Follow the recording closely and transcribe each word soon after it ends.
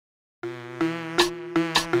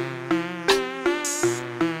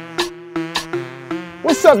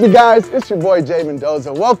up, you guys? It's your boy Jay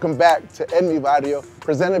Mendoza. Welcome back to Barrio,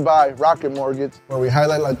 presented by Rocket Mortgage, where we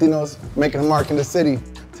highlight Latinos making a mark in the city.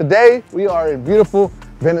 Today, we are in beautiful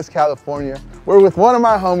Venice, California. We're with one of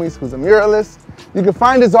my homies who's a muralist. You can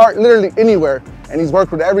find his art literally anywhere, and he's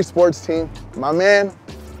worked with every sports team. My man,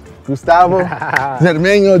 Gustavo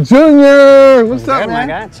Zermeño Jr. What's up, man? My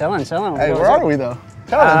guy, chilling. Hey, where are we though?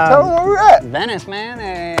 Tell him where we're at. Venice, man.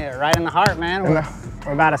 Hey, right in the heart, man.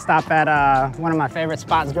 We're about to stop at one of my favorite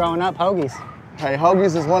spots growing up, Hoagie's. Hey,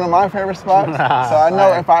 Hoagie's is one of my favorite spots. So I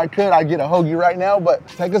know if I could, I'd get a hoagie right now. But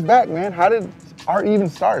take us back, man. How did art even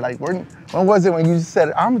start? Like, when was it when you just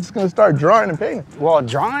said, I'm just gonna start drawing and painting? Well,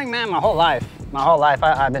 drawing, man, my whole life.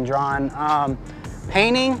 I've been drawing.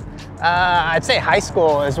 Painting, I'd say high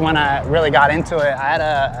school is when I really got into it. I had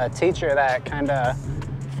a teacher that kind of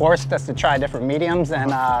forced us to try different mediums,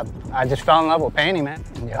 and I just fell in love with painting, man.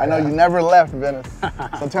 I know you never left Venice.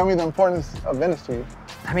 So tell me the importance of Venice to you.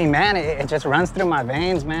 I mean, man, it just runs through my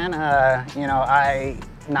veins, man. You know,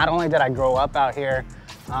 not only did I grow up out here,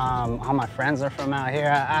 all my friends are from out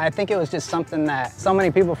here. I think it was just something that so many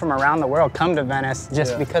people from around the world come to Venice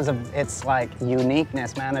just because of its like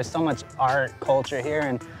uniqueness, man. There's so much art, culture here,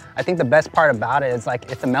 and I think the best part about it is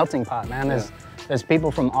like it's a melting pot, man. There's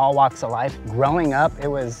people from all walks of life. Growing up, it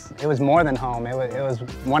was more than home. It was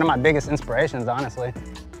one of my biggest inspirations, honestly.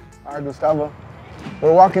 All right, Gustavo.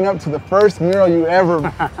 We're walking up to the first mural you ever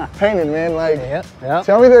painted, man. Like,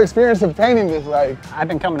 tell me the experience of painting this. Like, I've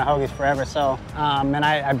been coming to Hoagie's forever, so and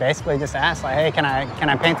I basically just asked, like, hey, can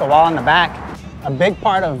I paint the wall in the back? A big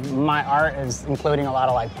part of my art is including a lot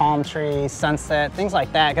of like palm trees, sunset, things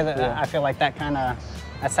like that, because I feel like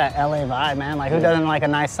that's that LA vibe, man. Like, who doesn't like a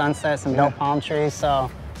nice sunset, some dope palm trees?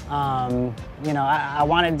 So, you know, I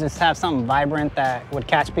wanted to just have something vibrant that would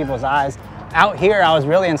catch people's eyes. Out here, I was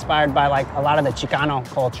really inspired by like a lot of the Chicano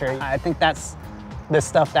culture. I think that's the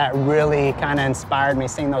stuff that really kind of inspired me,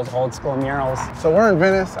 seeing those old school murals. So we're in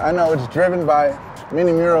Venice. I know it's driven by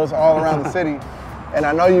many murals all around the city. And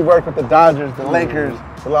I know you work with the Dodgers, the Lakers,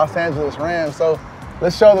 the Los Angeles Rams. So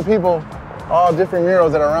let's show the people all different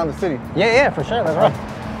murals that are around the city. Yeah, for sure, let's roll.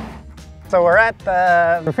 So we're at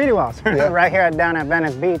the graffiti walls, right here down at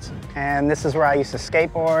Venice Beach. And this is where I used to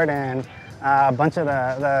skateboard, and a bunch of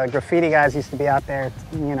the graffiti guys used to be out there,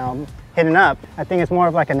 you know, hitting up. I think it's more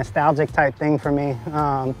of like a nostalgic type thing for me.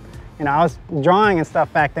 You know, I was drawing and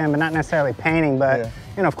stuff back then, but not necessarily painting, but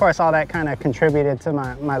you know, of course, all that kind of contributed to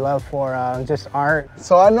my love for just art.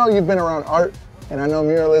 So I know you've been around art, and I know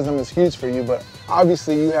muralism is huge for you, but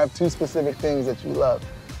obviously you have two specific things that you love,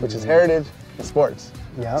 which is heritage and sports.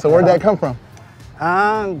 So where'd that come from?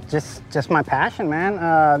 Just my passion, man.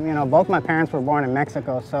 You know, both my parents were born in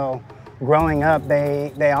Mexico, so growing up,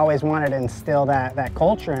 they always wanted to instill that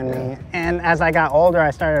culture in me. And as I got older,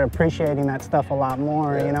 I started appreciating that stuff a lot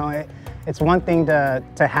more. You know, it's one thing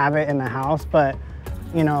to have it in the house, but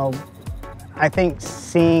you know, I think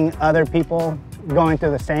seeing other people going through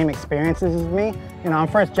the same experiences as me, you know, I'm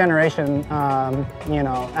first generation, you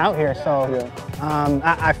know, out here, so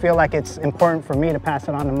I feel like it's important for me to pass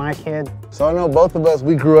it on to my kids. So I know both of us,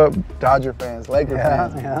 we grew up Dodger fans, Laker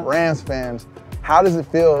fans, Rams fans. How does it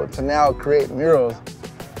feel to now create murals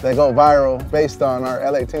that go viral based on our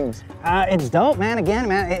LA teams? It's dope, man. Again,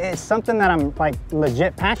 man, it's something that I'm like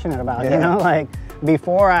legit passionate about, you know? Like,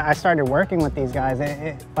 before I started working with these guys,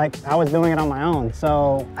 like I was doing it on my own.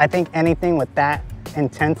 So I think anything with that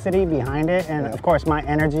intensity behind it, and of course my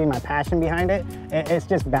energy, my passion behind it, it's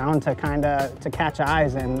just bound to kind of catch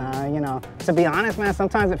eyes. And you know, to be honest, man,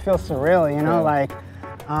 sometimes it feels surreal, you know? Like,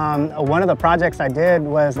 one of the projects I did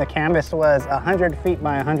was the canvas was 100 feet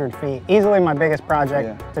by 100 feet. Easily my biggest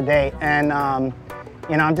project to date. And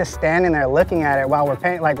you know, I'm just standing there looking at it while we're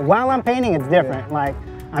painting. Like, while I'm painting, it's different. Like,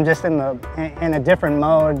 I'm just in a different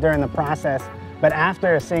mode during the process. But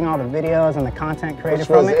after seeing all the videos and the content created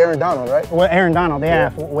from it. Which was Aaron Donald, right? Well, Aaron Donald,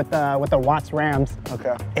 with the Watts Rams.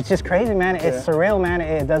 Okay. It's just crazy, man. It's surreal, man.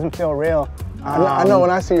 It doesn't feel real. I know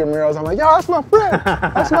when I see your murals, I'm like, yo, that's my friend.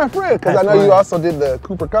 That's my friend. Because I know you also did the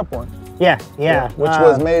Cooper Cup one. Yeah. Which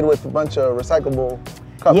was made with a bunch of recyclable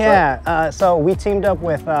cups, right? So we teamed up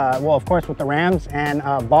with, well, of course, with the Rams and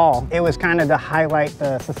Ball. It was kind of to highlight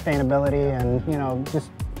the sustainability and, you know, just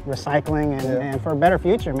recycling and for a better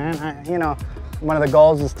future, man. You know, one of the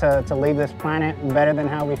goals is to leave this planet better than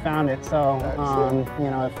how we found it. So,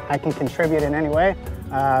 you know, if I can contribute in any way,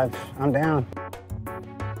 I'm down.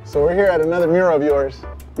 So we're here at another mural of yours.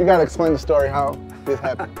 You gotta explain the story, how this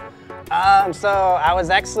happened. So I was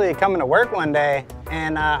actually coming to work one day,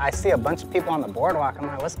 and I see a bunch of people on the boardwalk. I'm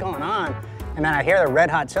like, what's going on? And then I hear the Red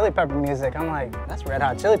Hot Chili Pepper music. I'm like, that's Red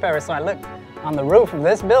Hot Chili Pepper. So I look on the roof of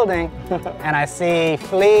this building and I see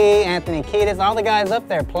Flea, Anthony Kiedis, all the guys up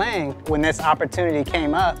there playing. When this opportunity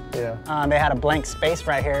came up, they had a blank space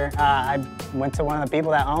right here. I went to one of the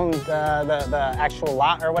people that owned the actual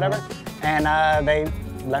lot or whatever, and they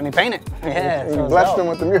let me paint it. Yeah, you blessed them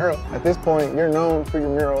with the mural. At this point, you're known for your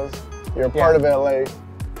murals. You're a part of LA.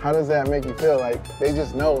 How does that make you feel? Like they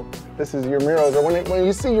just know this is your murals, or when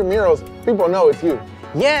you see your murals, people know it's you.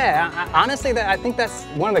 Yeah, honestly, I think that's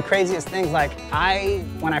one of the craziest things. Like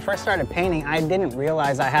when I first started painting, I didn't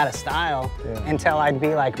realize I had a style until I'd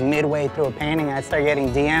be like midway through a painting. I'd start getting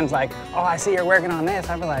DMs like, "Oh, I see you're working on this."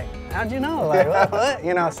 I'd be like, "How'd you know?" Like, what?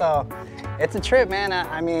 You know, so it's a trip, man.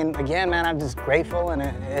 I mean, again, man, I'm just grateful, and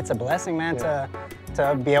it's a blessing, man,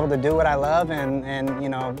 to be able to do what I love and you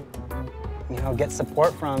know, get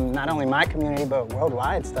support from not only my community, but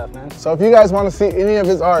worldwide stuff, man. So if you guys want to see any of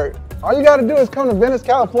his art, all you got to do is come to Venice,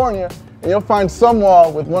 California, and you'll find some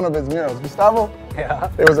wall with one of his murals. Gustavo,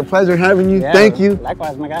 it was a pleasure having you. Thank you.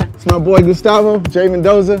 Likewise, my guy. It's my boy Gustavo, Jay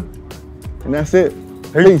Mendoza, and that's it.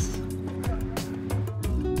 Peace.